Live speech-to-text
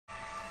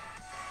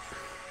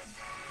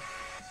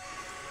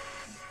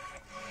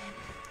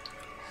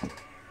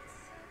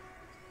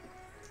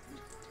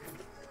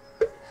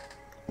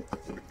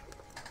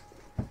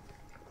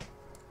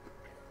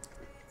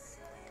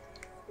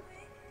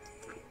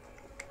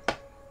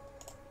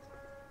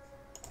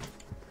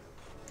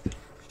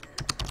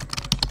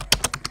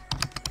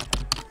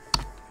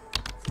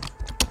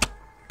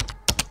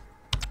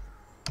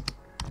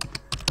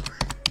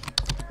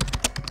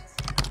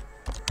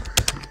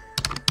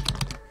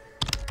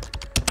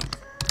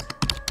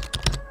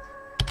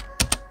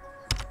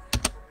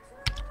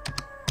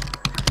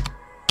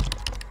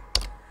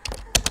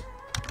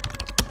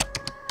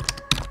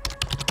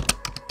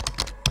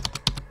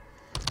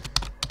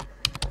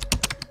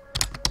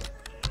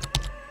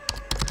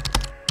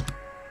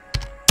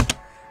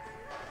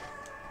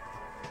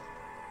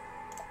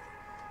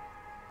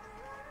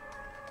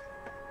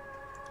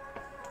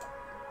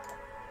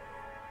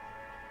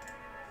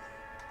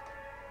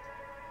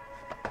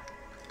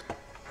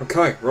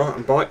Okay, right,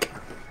 I'm back.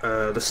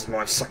 This is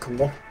my second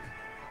one.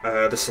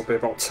 This will be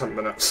about 10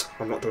 minutes.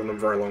 I'm not doing them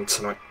very long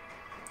tonight.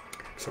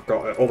 So I've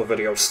got all the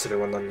videos to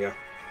do and then, yeah.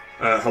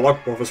 Hello,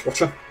 whoever's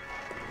watching.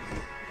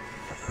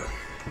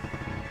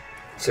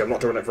 See, I'm not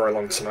doing it very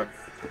long tonight.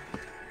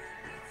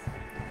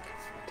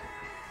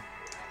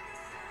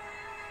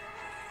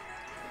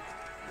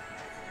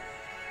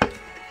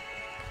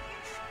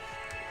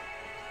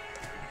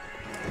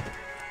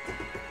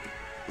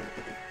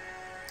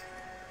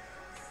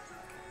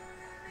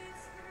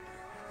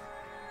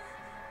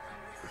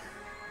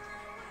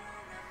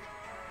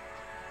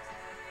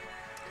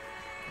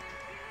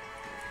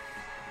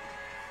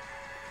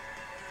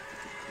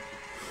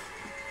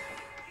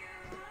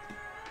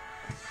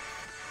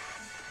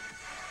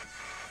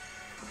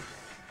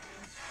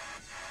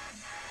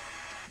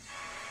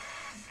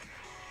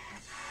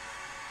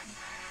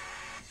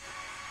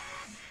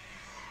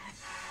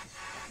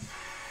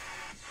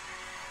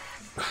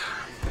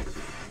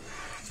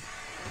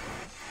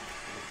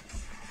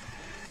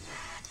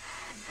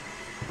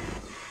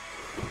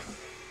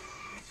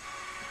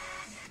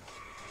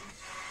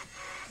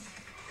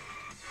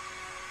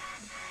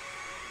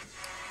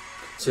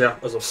 So yeah,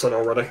 as I've said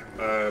already,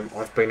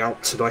 I've been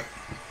out today,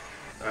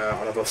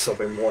 and I've also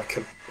been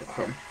working at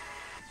home.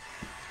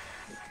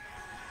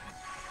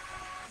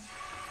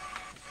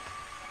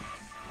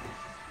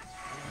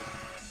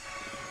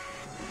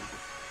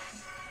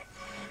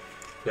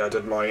 Yeah, I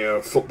did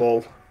my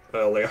football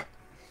earlier,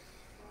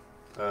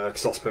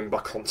 because that's been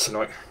back on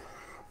tonight,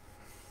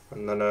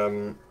 and then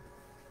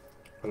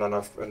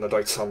in the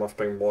daytime I've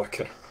been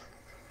working.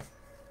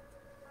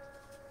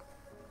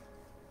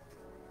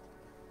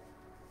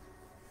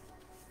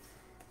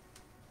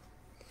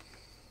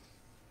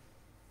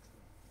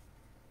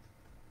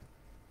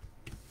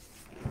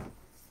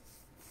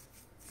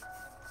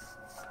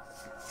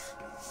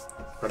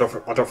 I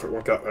don't think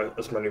we'll get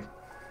as many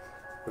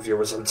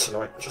viewers in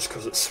tonight, just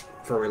because it's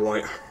very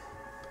late.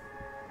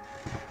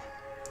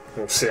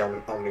 We'll see how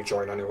many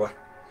join anyway.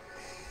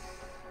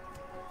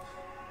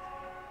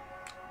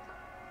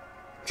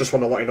 Just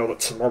want to let you know that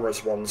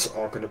tomorrow's ones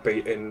are going to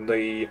be in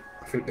the,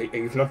 I think the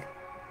evening.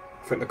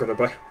 I think they're going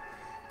to be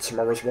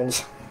tomorrow's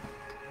ones.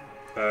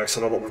 Because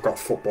I know that we've got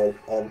football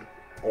on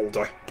all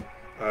day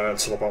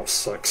until about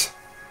 6.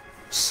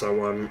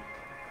 So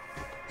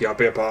yeah,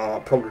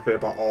 probably be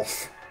about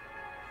off.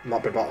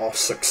 Might be about half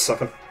 6,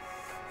 7.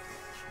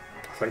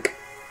 I think.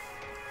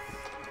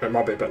 It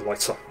might be a bit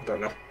later, I don't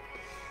know.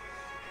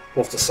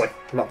 We'll have to see.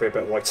 It might be a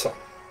bit later.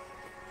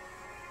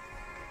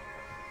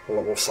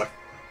 Well, we'll see.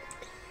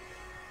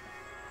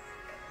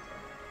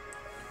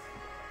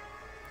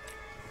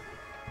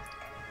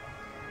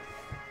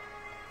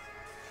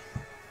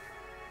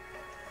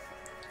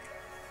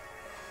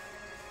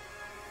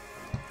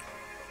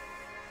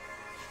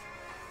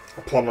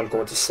 I plan on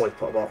going to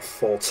sleep at about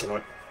 4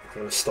 tonight. I'm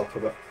going to stop a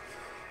bit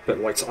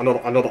later. I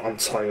know that I'm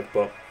tired,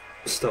 but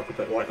still a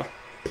bit later.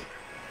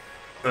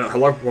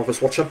 Hello,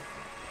 whoever's watching.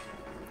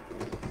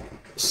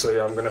 So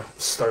yeah, I'm gonna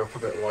stay up a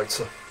bit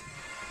later.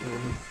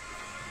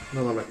 I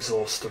know I'm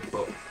exhausted,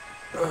 but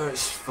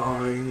it's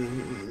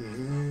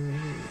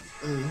fine.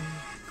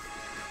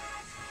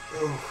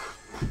 Oh,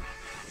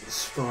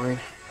 it's fine.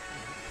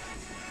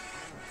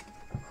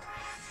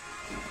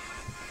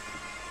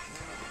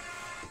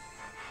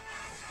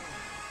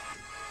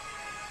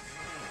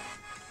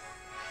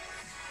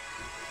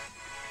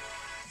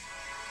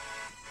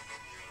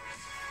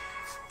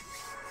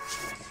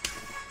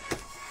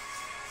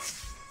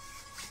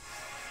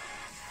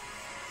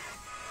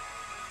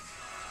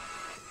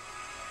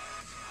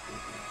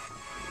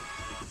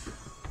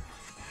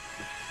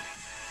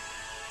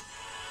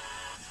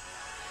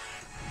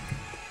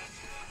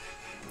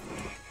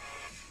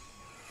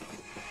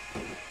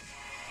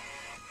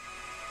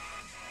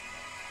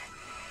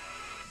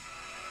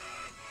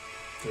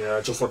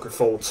 Yeah, just looking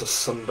forward to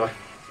Sunday.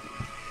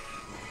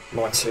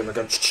 My team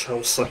against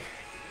Chelsea.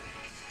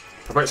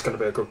 I bet it's going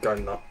to be a good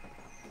game, that.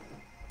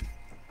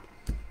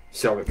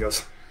 See how it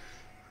goes.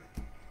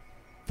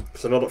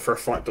 Because I know that for a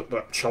fact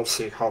that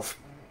Chelsea have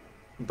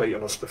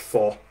beaten us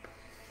before.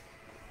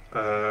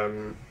 I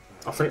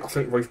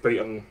think we've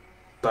beaten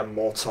them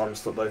more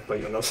times than they've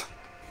beaten us.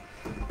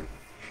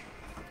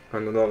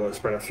 And I know there's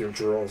been a few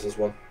draws as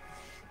well.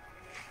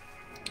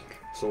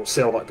 So we'll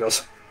see how that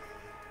goes.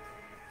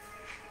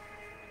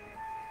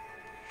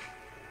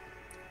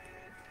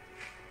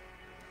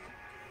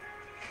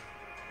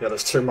 Yeah,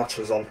 there's 2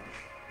 matches on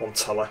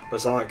telly.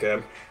 There's our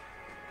game,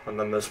 and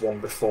then there's one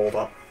before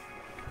that.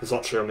 There's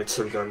actually only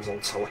 2 games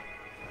on telly.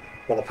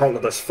 Well, apparently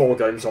there's 4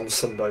 games on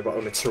Sunday, but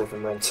only 2 of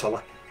them are on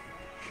telly.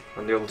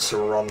 And the other 2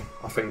 are on,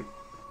 I think,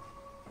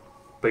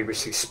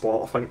 BBC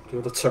Sport, I think, the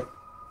other 2.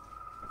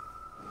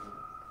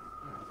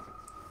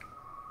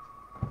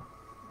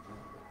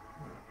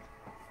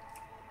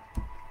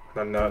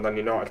 And then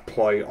United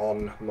play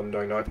on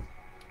Monday night.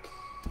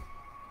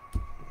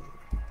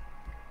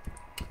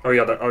 They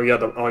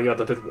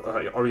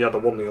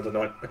won the other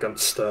night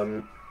against.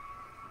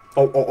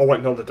 Oh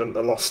wait, no, they didn't.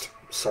 They lost.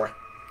 Sorry,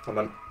 I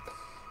meant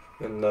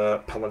in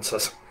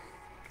penalties.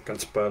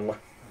 against Burnley.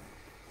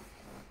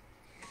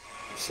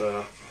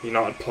 So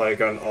United play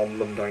again on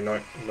Monday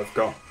night, and they've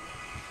got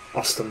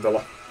Aston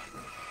Villa.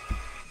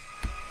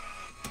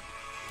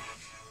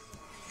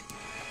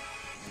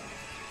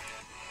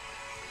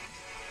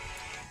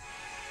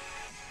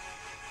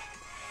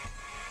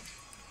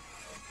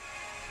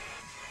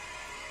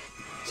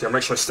 So yeah,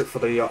 make sure I stick for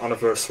the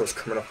anniversaries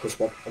coming up as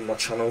well on my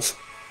channels.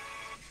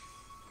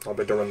 I'll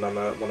be doing them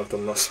when I've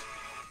done this.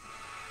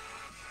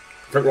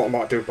 I think what I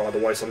might do, by the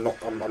way, is I'm not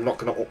going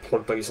to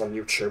upload these on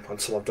YouTube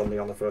until I've done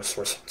the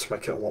anniversaries to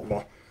make it a lot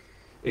more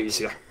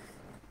easier.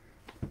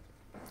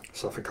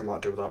 So I think I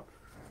might do that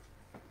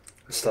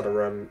instead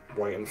of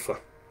waiting for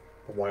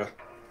a while.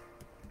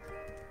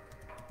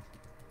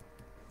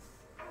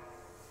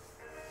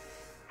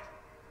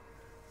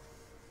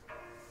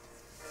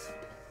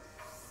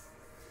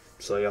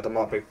 So yeah, they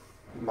might be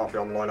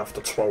online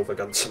after 12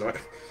 again tonight.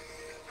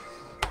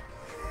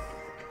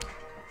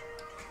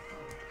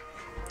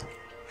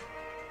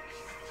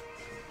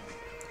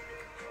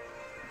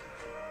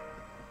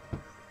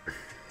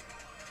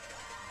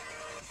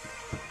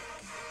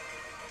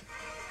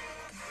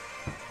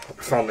 I'll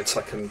be finally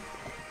taking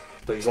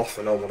these off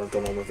and all when I've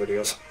done all the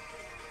videos.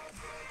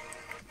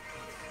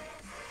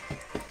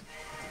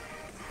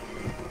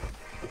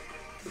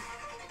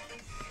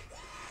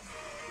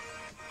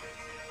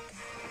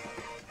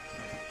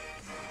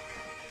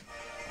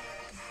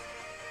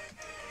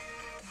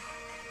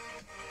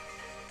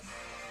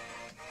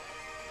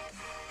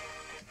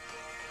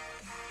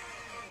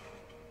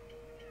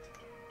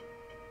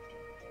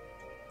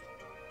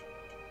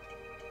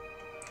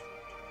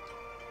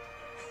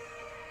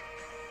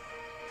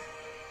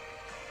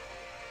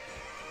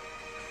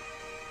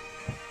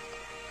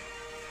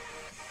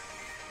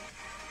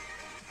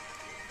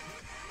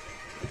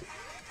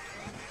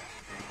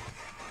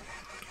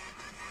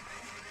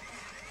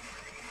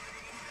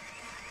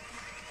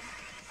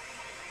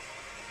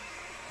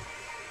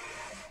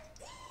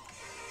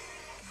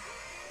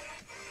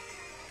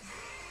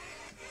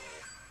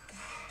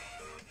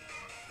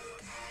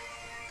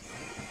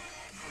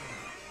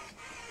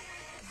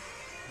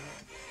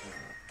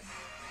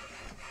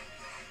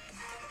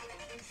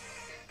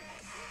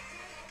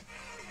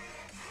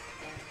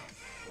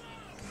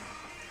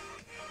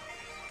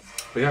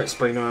 But yeah, it's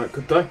been a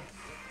good day.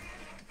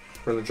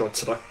 Really enjoyed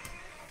today.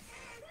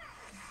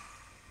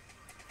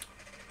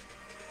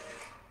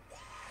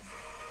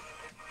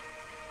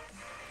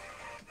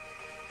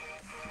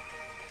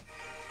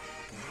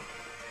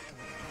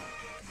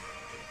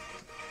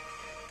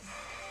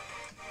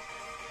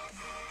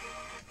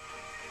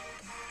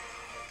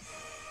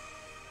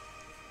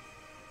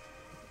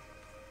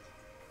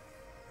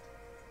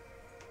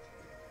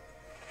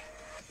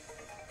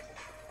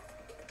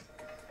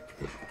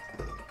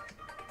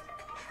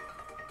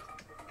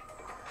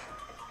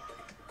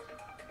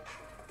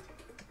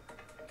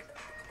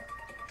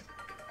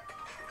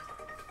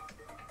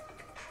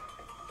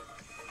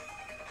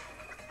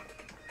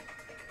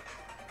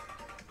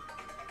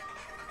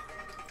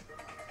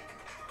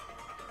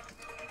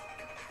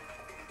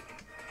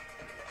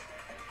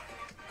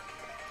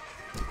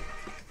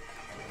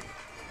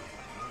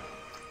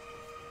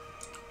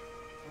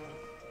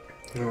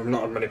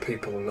 Not had many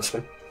people in this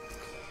one.